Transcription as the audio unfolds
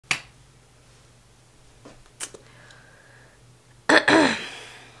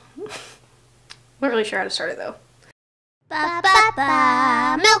really sure how to start it though.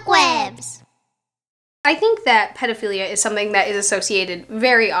 Milkwebs. I think that pedophilia is something that is associated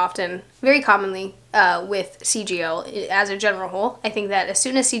very often, very commonly with CGL as a general whole. I think that as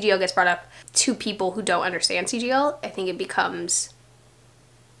soon as CGL gets brought up to people who don't understand CGL, I think it becomes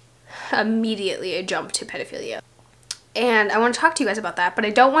immediately a jump to pedophilia. And I want to talk to you guys about that, but I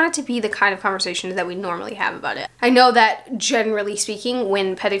don't want it to be the kind of conversations that we normally have about it. I know that generally speaking,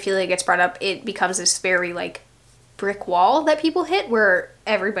 when pedophilia gets brought up, it becomes this very like brick wall that people hit where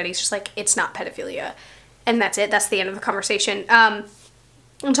everybody's just like, it's not pedophilia. And that's it. That's the end of the conversation. And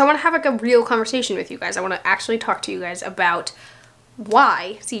so I want to have like a real conversation with you guys. I want to actually talk to you guys about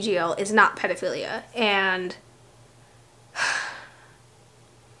why CGL is not pedophilia. And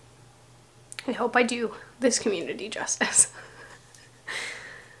I hope I do this community justice.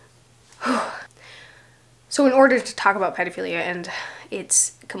 So in order to talk about pedophilia and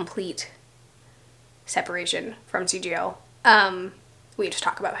its complete separation from CGL, we just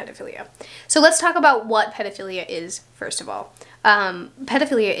talk about pedophilia. So let's talk about what pedophilia is, first of all.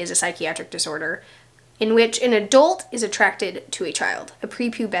 Pedophilia is a psychiatric disorder in which an adult is attracted to a child, a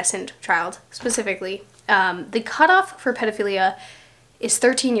prepubescent child specifically. The cutoff for pedophilia is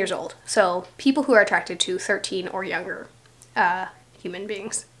 13 years old. So people who are attracted to 13 or younger human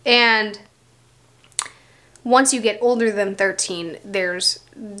beings. And once you get older than 13, there's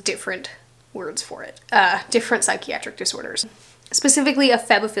different words for it. Different psychiatric disorders. Specifically a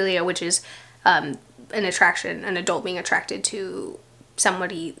phebophilia, which is an adult being attracted to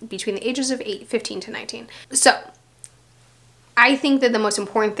somebody between the ages of 15 to 19. So I think that the most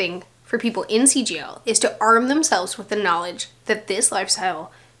important thing for people in CGL is to arm themselves with the knowledge that this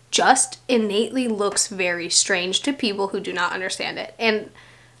lifestyle just innately looks very strange to people who do not understand it. And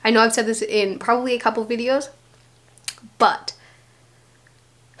I know I've said this in probably a couple videos, but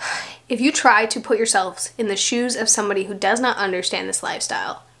if you try to put yourselves in the shoes of somebody who does not understand this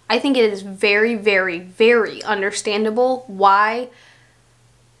lifestyle, I think it is very, very, very understandable why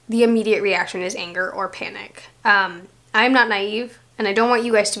the immediate reaction is anger or panic. I'm not naive, and I don't want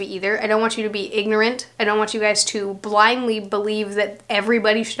you guys to be either. I don't want you to be ignorant. I don't want you guys to blindly believe that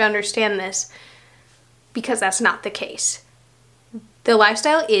everybody should understand this, because that's not the case. The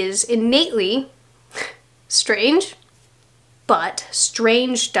lifestyle is innately strange, but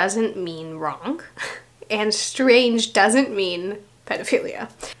strange doesn't mean wrong, and strange doesn't mean pedophilia.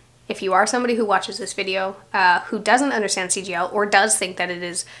 If you are somebody who watches this video who doesn't understand CGL or does think that it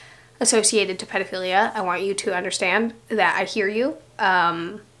is associated to pedophilia, I want you to understand that I hear you.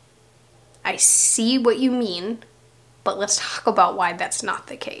 I see what you mean, but let's talk about why that's not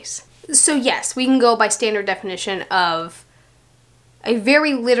the case. So yes, we can go by standard definition of a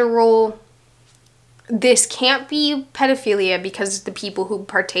very literal, this can't be pedophilia because the people who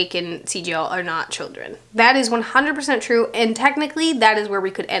partake in CGL are not children. That is 100% true, and technically that is where we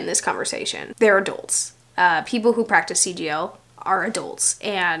could end this conversation. They're adults. People who practice CGL are adults,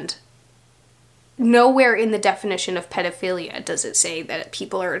 and nowhere in the definition of pedophilia does it say that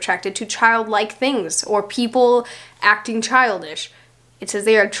people are attracted to childlike things or people acting childish. It says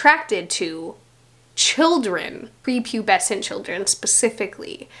they are attracted to children, prepubescent children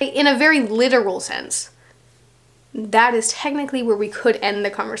specifically. In a very literal sense, that is technically where we could end the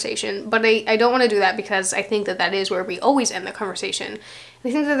conversation, but I don't want to do that because I think that that is where we always end the conversation.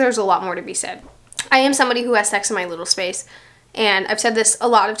 I think that there's a lot more to be said. I am somebody who has sex in my little space, and I've said this a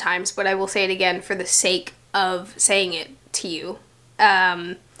lot of times, but I will say it again for the sake of saying it to you.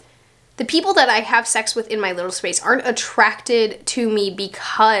 The people that I have sex with in my little space aren't attracted to me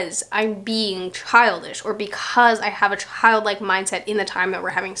because I'm being childish or because I have a childlike mindset in the time that we're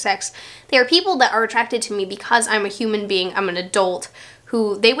having sex. They are people that are attracted to me because I'm a human being, I'm an adult,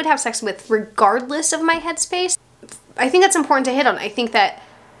 who they would have sex with regardless of my headspace. I think that's important to hit on. I think that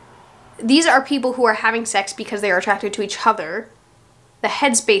these are people who are having sex because they are attracted to each other. The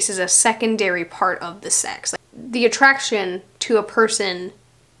headspace is a secondary part of the sex. Like, the attraction to a person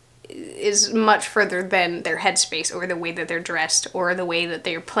is much further than their headspace or the way that they're dressed or the way that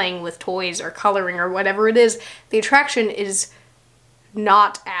they're playing with toys or coloring or whatever it is. The attraction is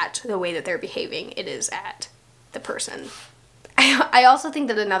not at the way that they're behaving. It is at the person. I also think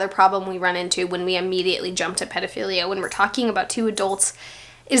that another problem we run into when we immediately jump to pedophilia when we're talking about two adults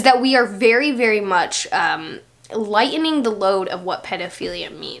is that we are very, very much lightening the load of what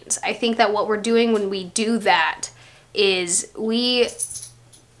pedophilia means. I think that what we're doing when we do that is we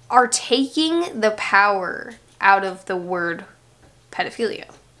are taking the power out of the word pedophilia.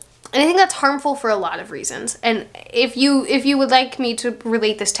 And I think that's harmful for a lot of reasons. And if you would like me to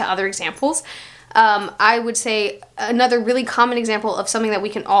relate this to other examples, I would say another really common example of something that we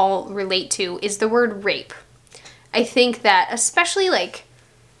can all relate to is the word rape. I think that especially like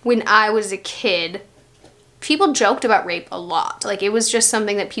when I was a kid, people joked about rape a lot. Like, it was just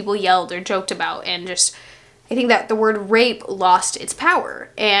something that people yelled or joked about, and just, I think that the word rape lost its power,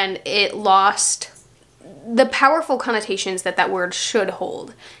 and it lost the powerful connotations that that word should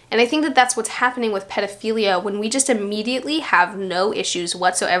hold. And I think that that's what's happening with pedophilia when we just immediately have no issues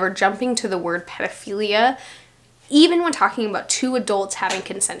whatsoever jumping to the word pedophilia, even when talking about two adults having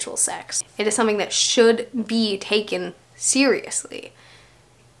consensual sex. It is something that should be taken seriously.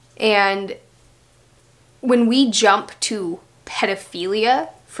 And when we jump to pedophilia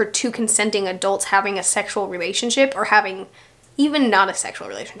for two consenting adults having a sexual relationship, or having even not a sexual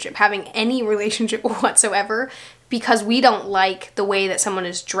relationship, having any relationship whatsoever, because we don't like the way that someone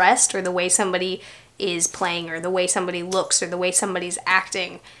is dressed, or the way somebody is playing, or the way somebody looks, or the way somebody's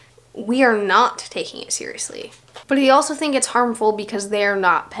acting, we are not taking it seriously. But I also think it's harmful because they're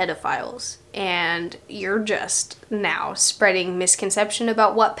not pedophiles, and you're just now spreading misconception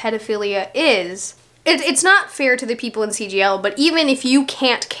about what pedophilia is. It's not fair to the people in CGL, but even if you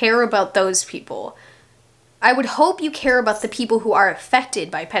can't care about those people, I would hope you care about the people who are affected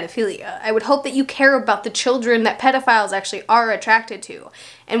by pedophilia. I would hope that you care about the children that pedophiles actually are attracted to.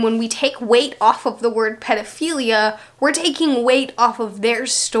 And when we take weight off of the word pedophilia, we're taking weight off of their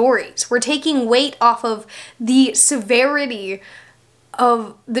stories. We're taking weight off of the severity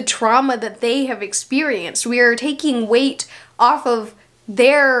of the trauma that they have experienced. We are taking weight off of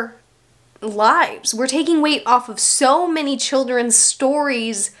their lives. We're taking weight off of so many children's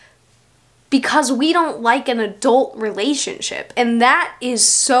stories because we don't like an adult relationship, and that is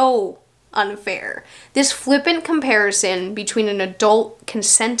so unfair. This flippant comparison between an adult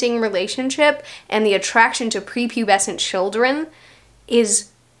consenting relationship and the attraction to prepubescent children is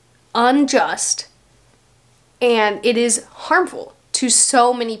unjust, and it is harmful to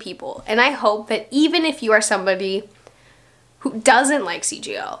so many people. And I hope that even if you are somebody who doesn't like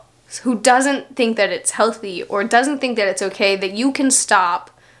CGL, who doesn't think that it's healthy, or doesn't think that it's okay, that you can stop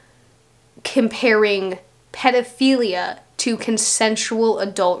comparing pedophilia to consensual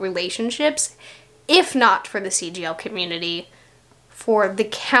adult relationships, if not for the CGL community, for the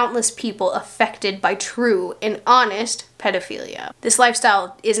countless people affected by true and honest pedophilia. This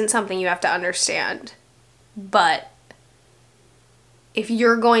lifestyle isn't something you have to understand, but if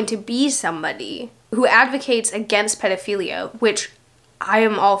you're going to be somebody who advocates against pedophilia, which I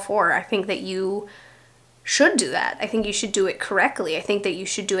am all for, I think that you should do that. I think you should do it correctly. I think that you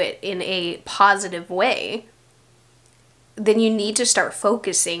should do it in a positive way. Then you need to start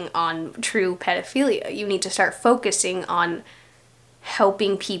focusing on true pedophilia. You need to start focusing on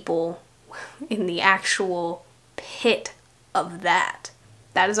helping people in the actual pit of that.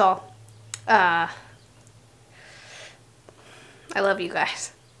 That is all. I love you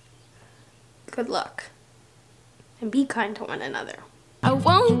guys. Good luck. And be kind to one another. I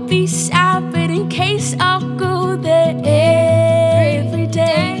won't be sad, but in case I'll go there every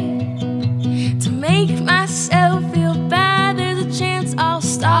day to make myself